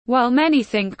While many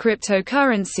think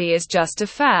cryptocurrency is just a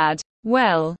fad,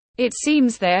 well, it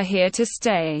seems they are here to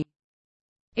stay.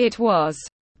 It was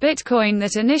Bitcoin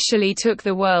that initially took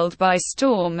the world by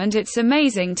storm, and it's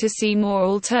amazing to see more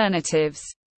alternatives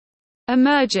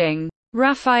emerging.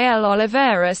 Rafael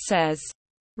Oliveira says.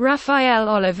 Rafael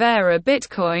Oliveira: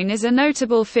 Bitcoin is a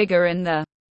notable figure in the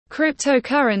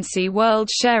cryptocurrency world,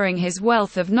 sharing his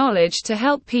wealth of knowledge to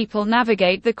help people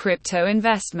navigate the crypto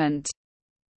investment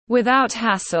without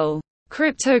hassle.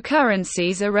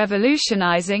 Cryptocurrencies are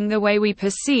revolutionizing the way we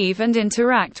perceive and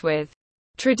interact with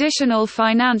traditional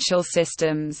financial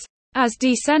systems. As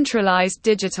decentralized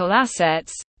digital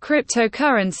assets,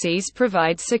 cryptocurrencies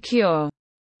provide secure,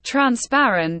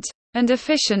 transparent, and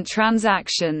efficient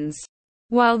transactions.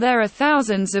 While there are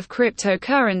thousands of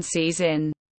cryptocurrencies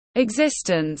in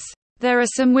existence, there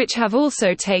are some which have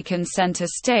also taken center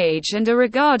stage and are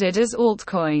regarded as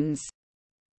altcoins.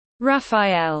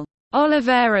 Rafael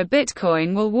Oliveira: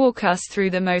 Bitcoin will walk us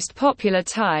through the most popular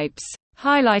types,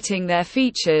 highlighting their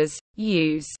features,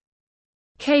 use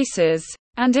cases,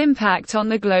 and impact on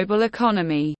the global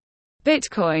economy.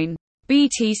 Bitcoin,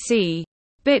 BTC,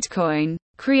 Bitcoin,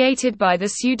 created by the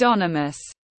pseudonymous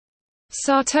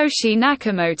Satoshi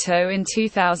Nakamoto in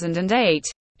 2008,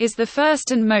 is the first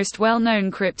and most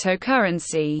well-known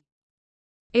cryptocurrency.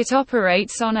 It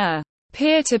operates on a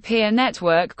peer-to-peer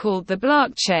network called the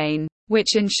blockchain,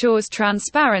 which ensures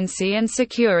transparency and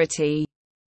security.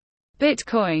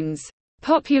 Bitcoin's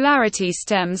popularity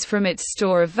stems from its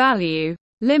store of value,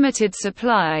 limited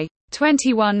supply,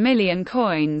 21 million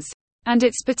coins, and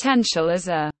its potential as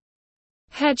a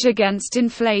hedge against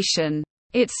inflation.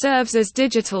 It serves as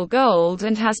digital gold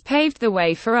and has paved the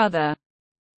way for other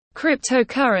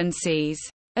cryptocurrencies.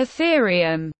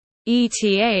 Ethereum,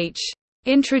 ETH,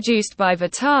 introduced by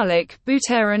Vitalik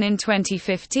Buterin in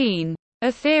 2015,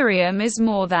 Ethereum is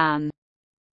more than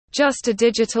just a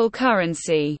digital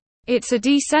currency. It's a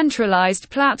decentralized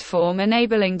platform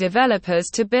enabling developers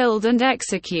to build and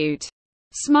execute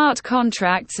smart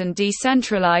contracts and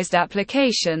decentralized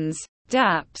applications,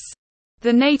 dApps.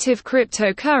 The native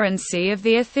cryptocurrency of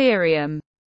the Ethereum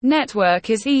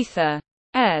network is Ether,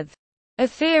 ETH.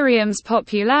 Ethereum's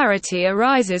popularity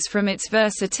arises from its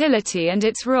versatility and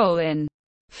its role in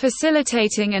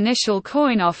facilitating initial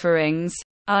coin offerings,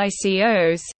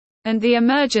 ICOs, and the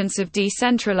emergence of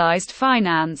decentralized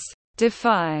finance,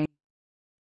 DeFi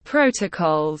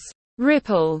protocols.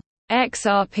 Ripple,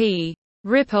 XRP.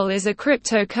 Ripple is a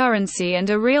cryptocurrency and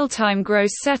a real-time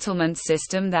gross settlement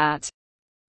system that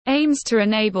aims to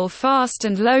enable fast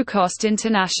and low-cost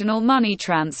international money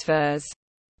transfers.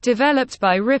 Developed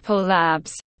by Ripple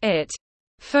Labs, it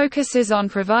focuses on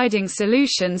providing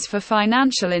solutions for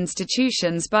financial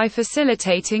institutions by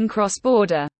facilitating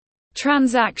cross-border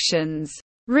transactions.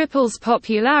 Ripple's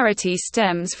popularity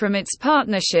stems from its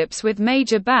partnerships with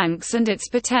major banks and its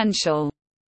potential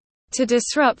to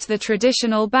disrupt the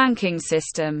traditional banking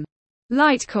system.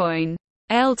 Litecoin,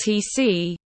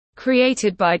 LTC,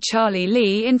 created by Charlie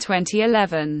Lee in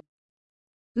 2011.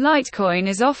 Litecoin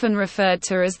is often referred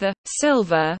to as the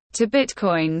silver to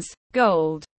Bitcoin's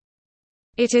gold.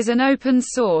 It is an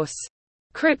open-source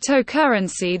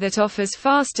cryptocurrency that offers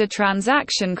faster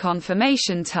transaction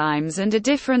confirmation times and a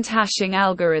different hashing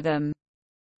algorithm.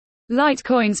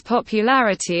 Litecoin's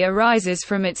popularity arises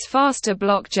from its faster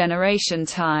block generation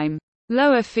time,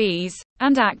 lower fees,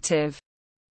 and active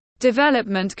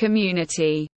development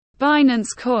community.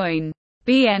 Binance Coin,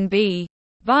 BNB.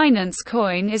 Binance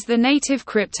Coin is the native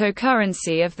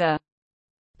cryptocurrency of the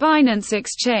Binance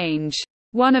Exchange,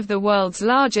 one of the world's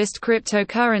largest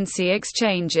cryptocurrency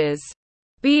exchanges.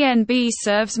 BNB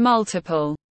serves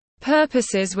multiple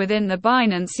purposes within the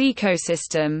Binance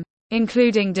ecosystem,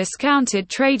 including discounted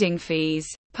trading fees,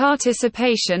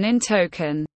 participation in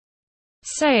token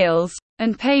sales,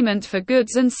 and payment for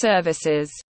goods and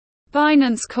services.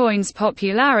 Binance Coin's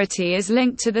popularity is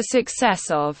linked to the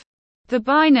success of the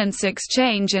Binance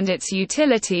Exchange and its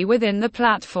utility within the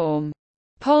platform.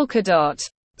 Polkadot,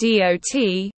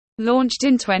 DOT, launched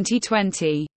in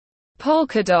 2020.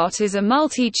 Polkadot is a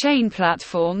multi-chain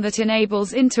platform that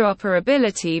enables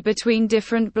interoperability between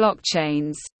different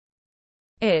blockchains.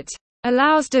 It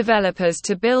allows developers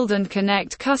to build and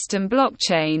connect custom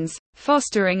blockchains,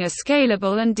 fostering a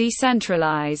scalable and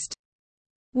decentralized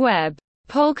web.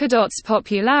 Polkadot's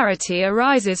popularity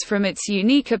arises from its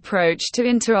unique approach to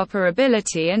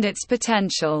interoperability and its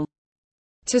potential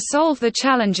to solve the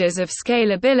challenges of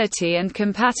scalability and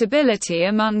compatibility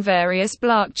among various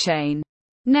blockchain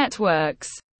networks.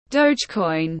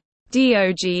 Dogecoin,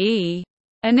 DOGE,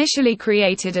 initially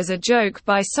created as a joke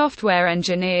by software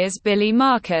engineers Billy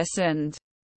Marcus and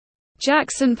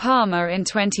Jackson Palmer in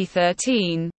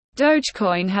 2013.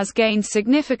 Dogecoin has gained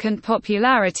significant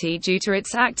popularity due to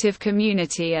its active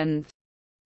community and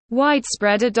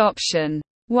widespread adoption.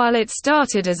 While it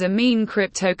started as a meme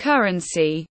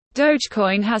cryptocurrency,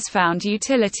 Dogecoin has found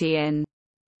utility in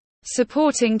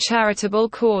supporting charitable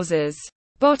causes.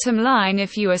 Bottom line,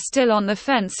 if you are still on the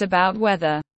fence about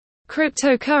whether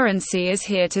cryptocurrency is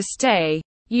here to stay,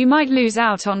 you might lose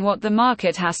out on what the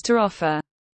market has to offer.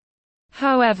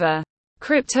 However,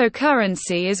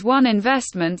 cryptocurrency is one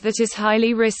investment that is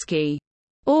highly risky.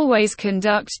 Always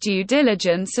conduct due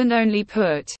diligence and only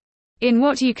put in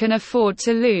what you can afford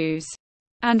to lose.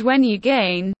 And when you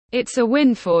gain, it's a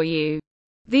win for you.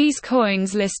 These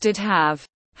coins listed have,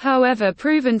 however,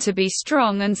 proven to be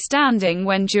strong and standing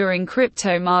when during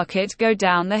crypto market go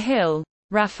down the hill.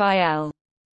 Rafael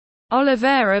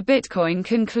Oliveira Bitcoin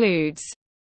concludes.